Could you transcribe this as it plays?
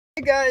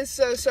Hey guys,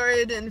 so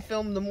sorry I didn't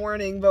film the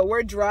morning, but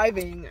we're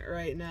driving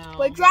right now.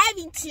 We're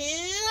driving to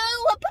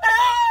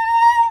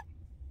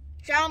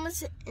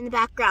Drama's in the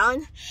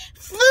background.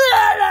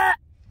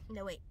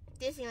 No wait,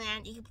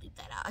 Disneyland. You can bleep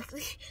that out.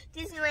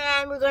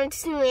 Disneyland. We're going to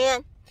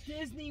Disneyland.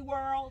 Disney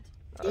World.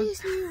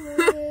 Disney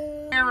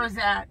World. Rivera's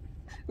at.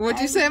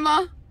 What'd you say,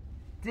 Ma?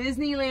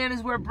 Disneyland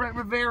is where Brent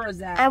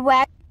Rivera's at. And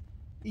what?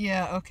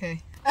 Yeah,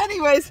 okay.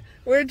 Anyways,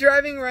 we're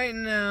driving right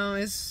now.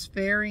 It's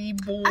very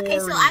boring. Okay,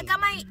 so I got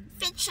my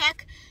fit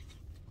check.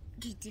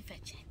 Get the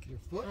fit check. Your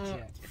foot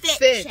check.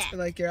 Fit check.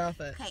 Like your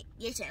outfit. Okay,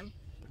 your turn.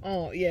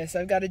 Oh, yes,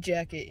 I've got a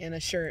jacket and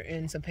a shirt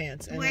and some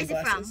pants and Where's it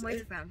glasses. from?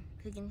 Where's it from?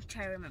 We can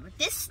try to remember.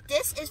 This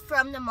is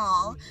from the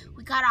mall.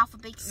 We got off a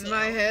big sale.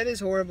 My head is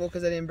horrible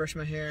because I didn't brush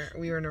my hair.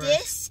 We were in a rush.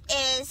 This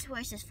is,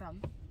 where's this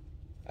from?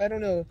 I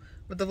don't know,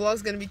 but the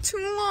vlog's gonna be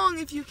too long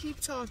if you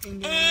keep talking.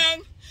 Dude.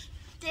 And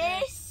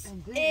this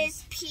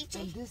is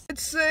peachy.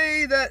 Let's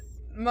say that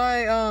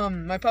my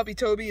my puppy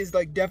Toby is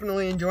like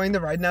definitely enjoying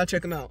the ride. Now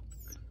check him out.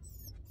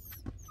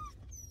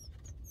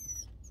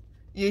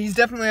 Yeah, he's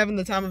definitely having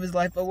the time of his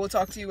life, but we'll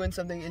talk to you when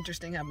something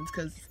interesting happens,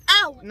 because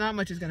not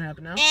much is going to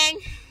happen now. And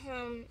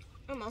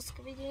I'm also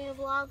going to be doing a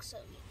vlog, so...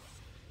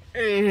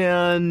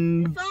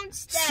 And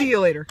see you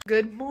later.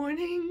 Good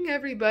morning,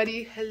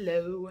 everybody.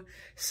 Hello.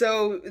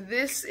 So,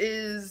 this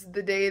is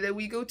the day that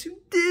we go to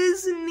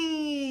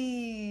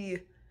Disney.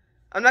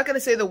 I'm not going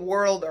to say the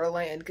world or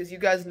land, because you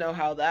guys know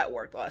how that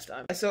worked last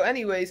time. So,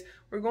 anyways,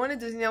 we're going to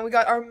Disney now. We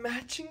got our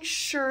matching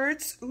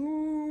shirts.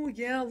 Ooh,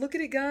 yeah, look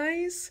at it,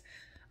 guys.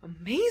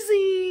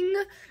 Amazing.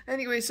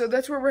 Anyway, so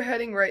that's where we're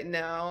heading right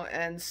now,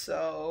 and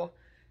so,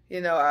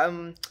 you know,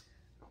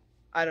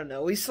 I don't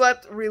know, we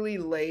slept really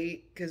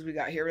late because we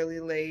got here really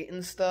late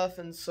and stuff,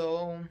 and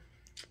so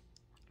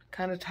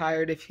kind of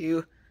tired. If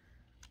you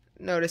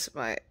notice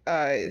my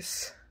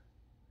eyes,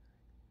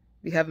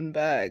 we having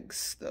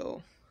bags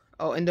though.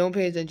 Oh, and don't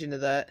pay attention to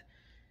that.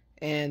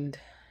 And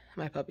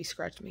my puppy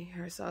scratched me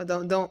here, so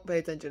don't pay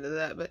attention to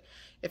that. But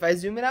if I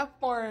zoom it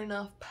out far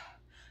enough,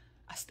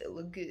 I still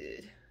look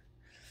good.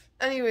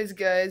 Anyways,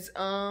 guys,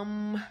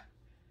 yeah,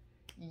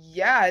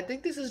 I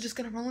think this is just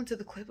gonna roll into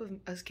the clip of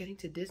us getting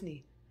to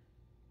Disney.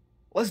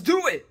 Let's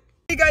do it!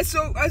 Hey guys,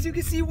 so as you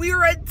can see, we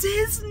are at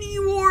Disney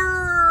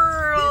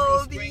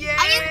World! Yay!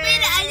 I just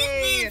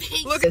made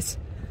it. Look at this.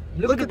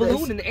 Look at the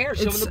balloon in the air.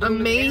 It's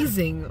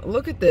amazing.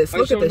 Look at this.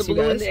 Look at this, you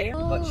guys.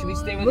 Should we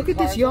stay with Look at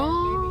this,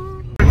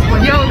 y'all.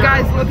 Yo,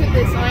 guys, look at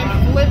this.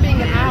 I'm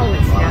flipping out.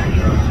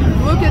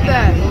 Look at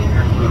that.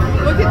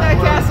 Look at that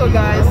castle,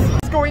 guys.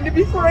 It's going to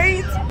be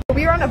great.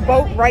 We are on a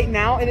boat right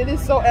now, and it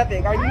is so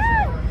epic. Are you?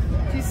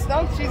 She's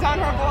stoked. She's on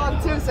her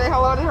vlog too. Say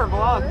hello to her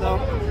vlog, though.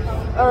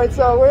 All right,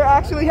 so we're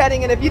actually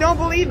heading, and if you don't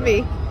believe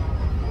me,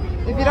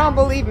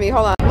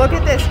 hold on. Look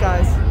at this,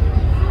 guys.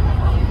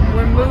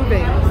 We're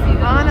moving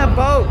on a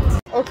boat.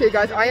 Okay,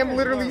 guys, I am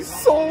literally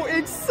so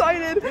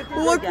excited.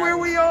 Look where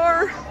we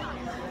are.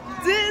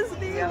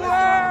 Disney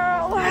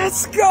World.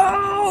 Let's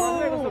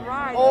go.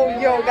 Oh,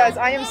 yo, guys,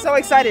 I am so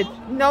excited.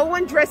 No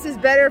one dresses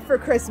better for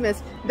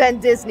Christmas than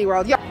Disney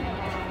World. Yo.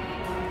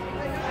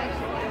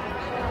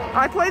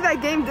 I play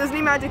that game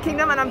Disney Magic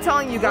Kingdom, and I'm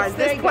telling you guys,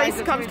 this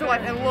place comes to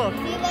life. And look,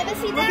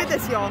 look at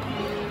this, y'all.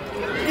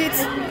 It's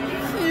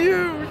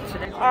huge.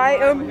 I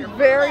am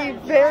very,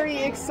 very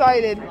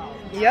excited.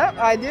 Yep,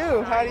 I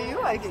do. How do you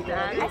like it,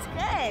 guys? That's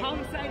good. How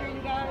excited are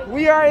you guys?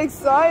 We are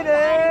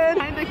excited.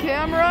 Behind the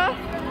camera.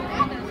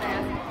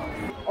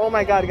 Oh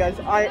my god, guys.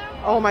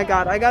 Oh my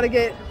god. I gotta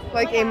get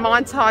like a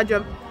montage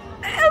of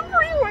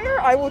everywhere.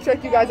 I will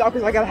check you guys out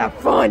because I gotta have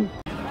fun.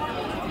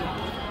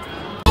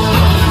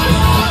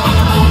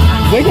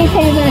 They gonna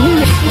come over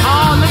here.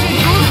 Oh, look at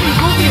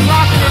Goofy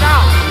rocking it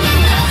out.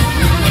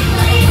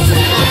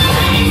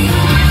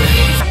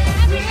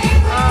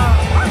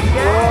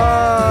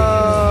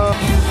 Whoa.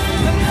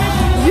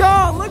 Yo,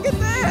 look at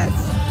this.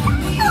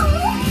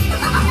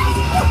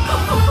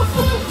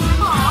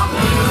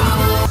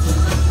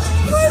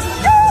 Let's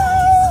go.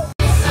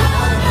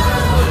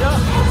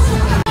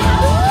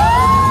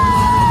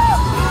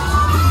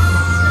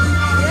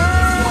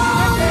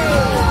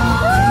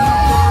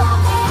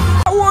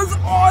 That was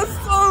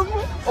awesome.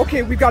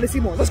 Okay, we gotta see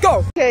more. Let's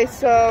go. Okay,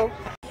 so,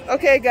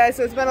 guys,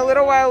 so it's been a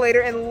little while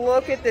later, and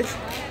look at this.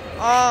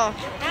 Oh,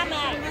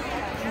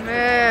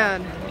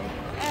 man.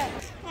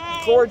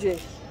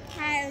 Gorgeous.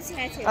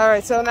 All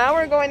right, so now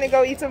we're going to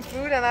go eat some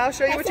food, and I'll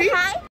show you what you eat.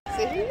 Hi.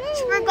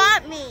 She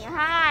forgot me.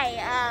 Hi.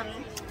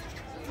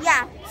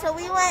 Yeah. So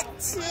we went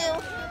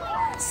to.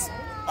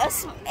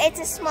 It's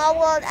a small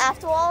world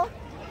after all.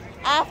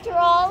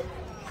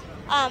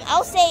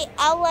 I'll say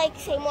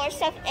more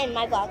stuff in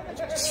my vlog.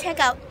 Check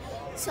out.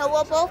 So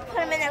we'll both put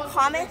them in the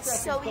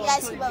comments so you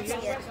guys can both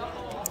see it.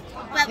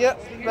 But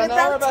but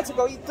now we're about to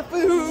go eat the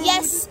food.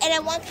 Yes, and I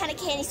want cotton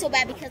candy so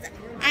bad because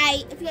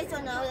if you guys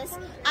don't know this,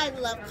 I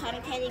love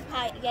cotton candy.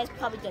 You guys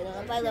probably don't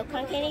know, but I love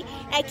cotton candy.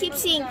 And I keep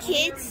seeing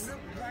kids.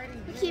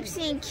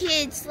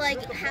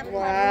 Like have.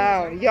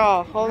 Wow,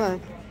 y'all, hold on.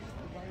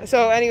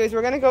 So, anyways,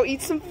 we're gonna go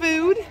eat some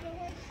food,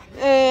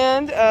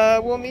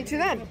 and we'll meet you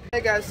then.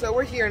 Hey guys, so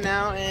we're here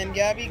now, and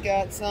Gabby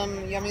got some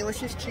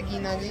yummylicious chicky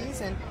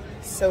nuggies, and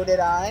so did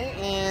I.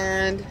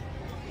 And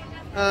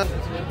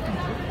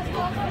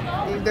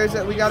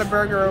we got a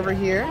burger over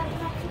here.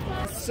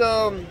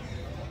 So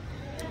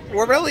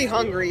we're really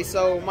hungry,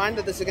 so mind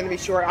that this is gonna be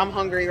short. I'm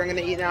hungry. We're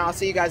gonna eat now. I'll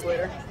see you guys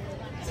later.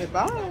 Say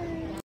bye.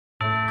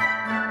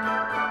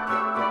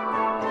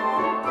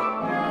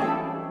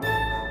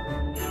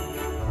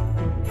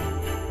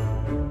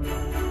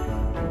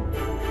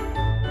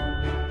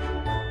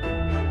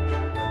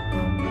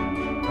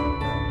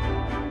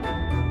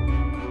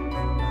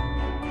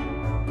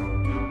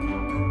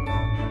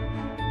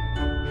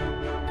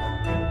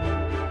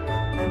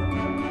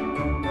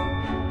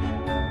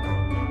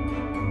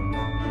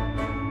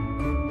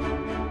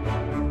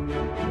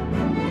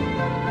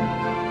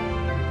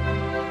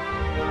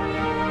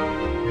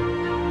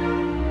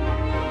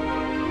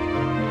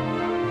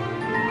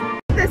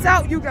 This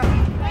out, you guys.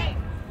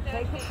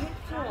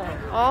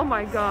 Oh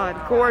my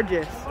god,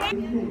 gorgeous.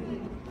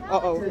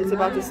 Uh-oh, it's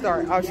about to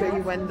start. I'll show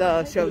you when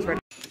the show's ready.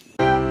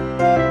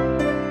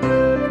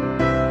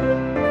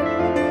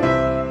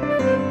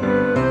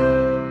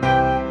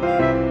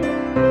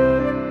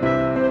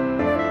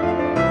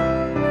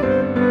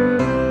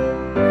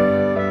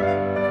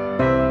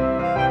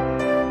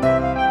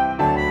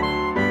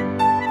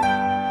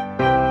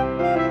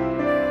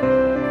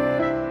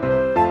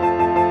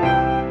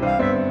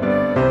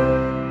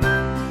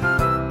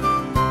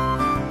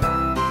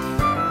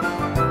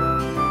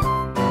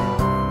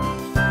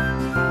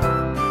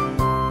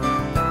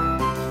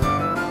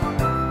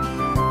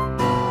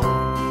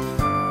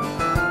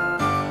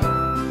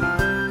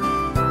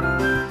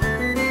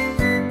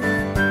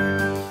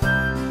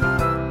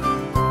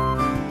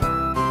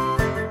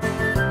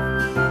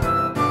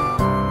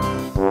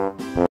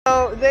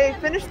 They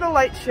finished the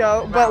light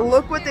show, but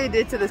look what they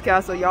did to this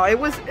castle, y'all. It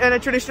was in a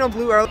traditional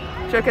blue earth.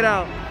 Check it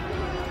out.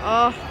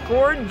 Oh,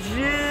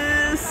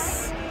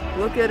 gorgeous.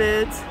 Look at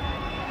it.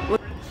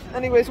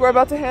 Anyways, we're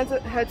about to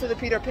head to the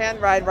Peter Pan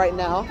ride right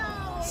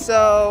now.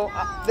 So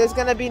there's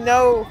gonna be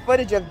no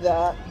footage of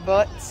that,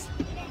 but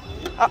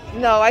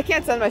no, I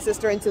can't send my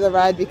sister into the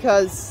ride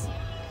because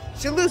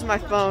she'll lose my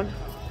phone.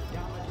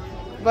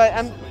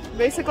 But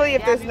basically,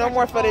 if there's no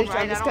more footage,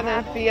 I'm just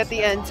gonna be at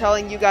the end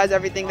telling you guys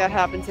everything that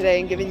happened today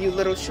and giving you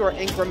little short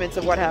increments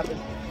of what happened.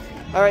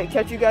 All right,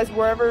 catch you guys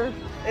wherever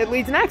it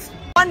leads next.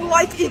 1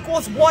 like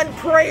equals 1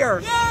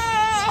 prayer. Yay!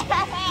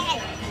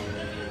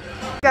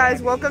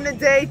 Guys, welcome to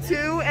day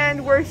 2,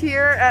 and we're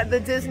here at the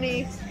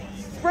Disney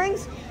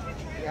Springs.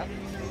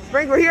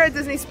 We're here at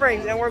Disney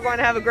Springs, and we're going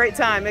to have a great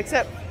time.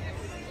 Except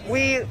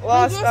we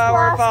lost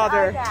our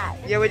father.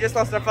 Yeah, we just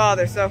lost our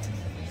father.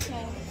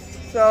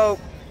 So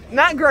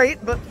not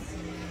great, but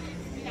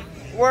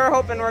we're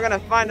hoping we're gonna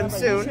find him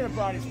soon.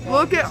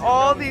 Look at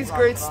all these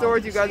great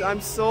stores, you guys.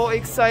 I'm so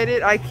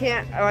excited. I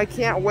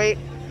can't wait.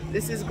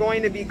 This is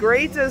going to be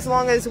great as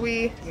long as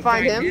we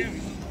find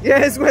him.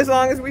 Yes, as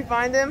long as we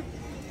find him.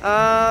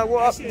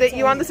 We'll update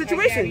you on the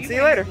situation. See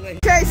you later.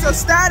 Okay, so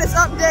status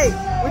update.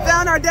 We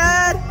found our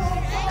dad,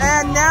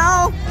 and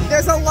now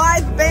there's a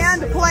live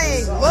band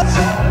playing. Look.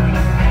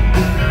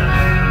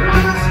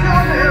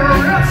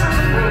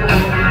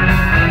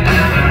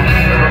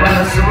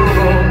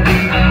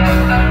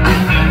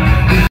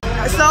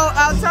 So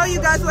I'll tell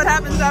you guys what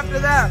happens after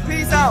that.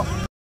 Peace out.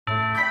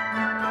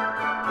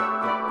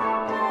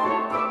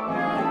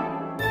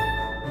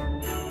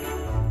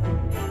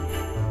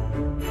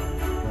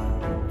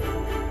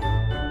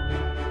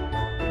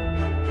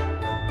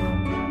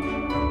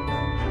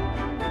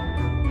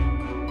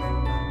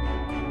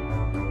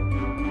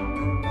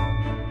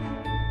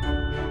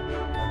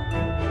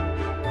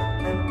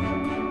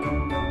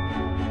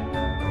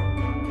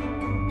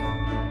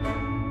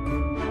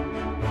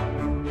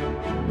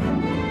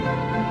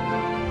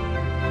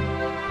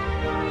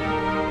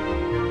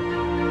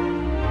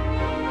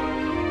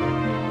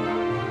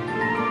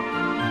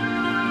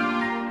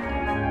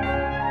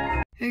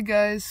 Hey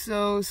guys,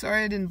 so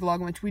sorry I didn't vlog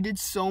much. We did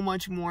so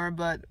much more,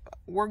 but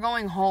we're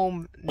going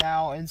home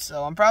now, and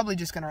so I'm probably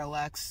just gonna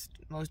relax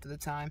most of the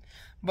time.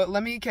 But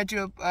let me catch you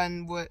up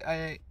on what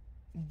I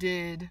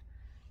did.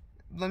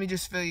 Let me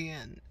just fill you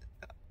in.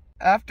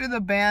 After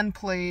the band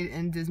played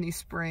in Disney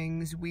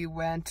Springs, we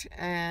went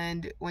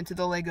to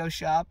the Lego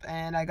shop,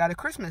 and I got a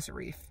Christmas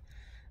wreath.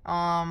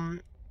 I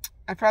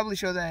probably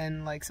show that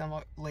in like some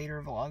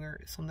later vlog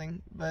or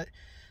something, but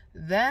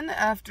then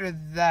after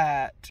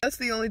that, that's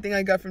the only thing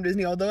I got from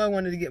Disney, although I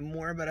wanted to get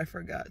more, but I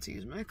forgot to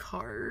use my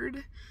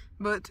card.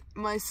 But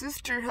my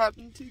sister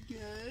happened to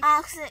get...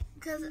 Actually,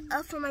 because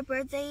for my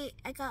birthday,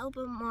 I got a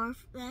little bit more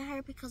than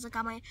her because I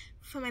got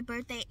for my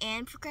birthday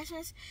and for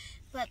Christmas.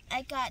 But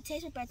I got,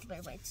 today's my birthday,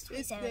 by the way, it's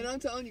 27. And I'm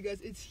telling you guys,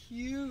 it's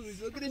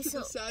huge. Look at it,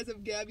 the size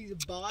of Gabby's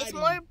body. It's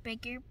more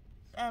bigger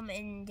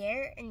in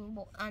there and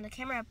on the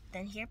camera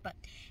than here, but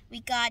we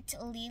got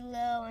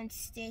Lilo and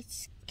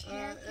Stitch.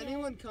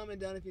 Anyone comment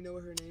down if you know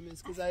what her name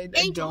is, because I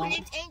Angel. don't. Her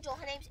name's Angel.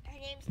 Her name's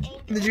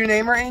Angel. Did you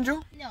name her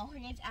Angel? No, her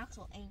name's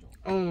actual Angel.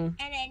 Oh. And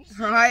then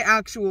Hi,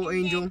 actual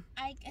Angel.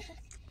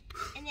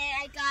 And then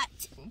I got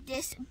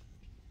this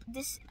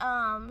This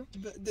from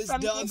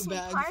dog Disney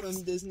bag Parks.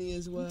 from Disney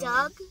as well.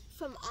 Doug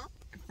from Up.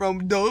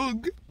 From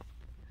Doug.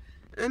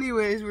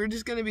 Anyways, we're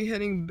just gonna be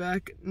heading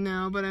back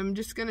now, but I'm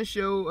just gonna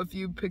show a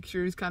few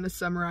pictures, kind of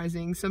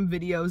summarizing some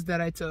videos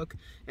that I took.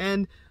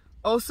 And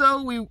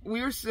also, we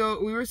were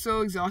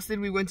so exhausted.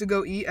 We went to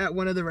go eat at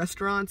one of the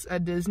restaurants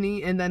at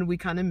Disney, and then we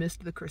kind of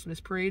missed the Christmas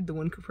parade, the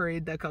one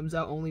parade that comes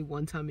out only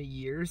one time a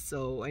year.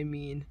 So I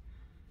mean,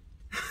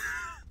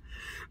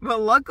 but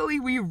luckily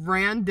we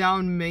ran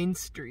down Main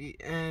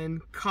Street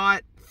and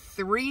caught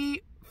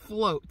 3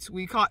 floats.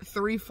 We caught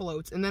 3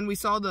 floats, and then we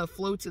saw the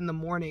floats in the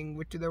morning,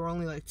 which there were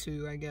only like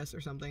 2, I guess, or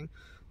something,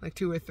 like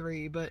 2 or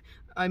 3. But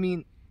I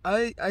mean,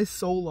 I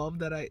so love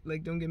that.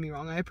 Don't get me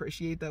wrong, I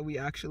appreciate that we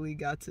actually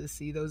got to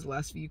see those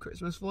last few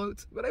Christmas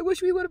floats, but I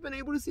wish we would have been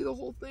able to see the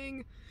whole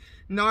thing.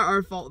 Not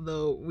our fault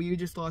though, we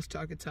just lost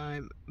track of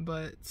time.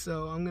 But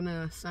so I'm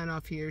gonna sign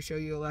off here, show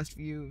you the last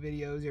few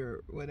videos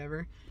or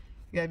whatever.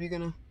 Gab, you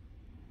gonna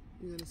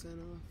sign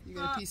off? You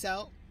gonna peace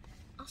out?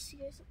 I'll see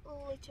you guys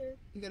later.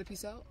 You gotta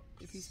peace out?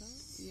 You peace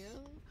out?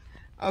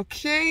 Yeah.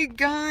 Okay,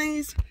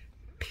 guys.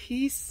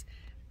 Peace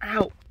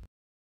out.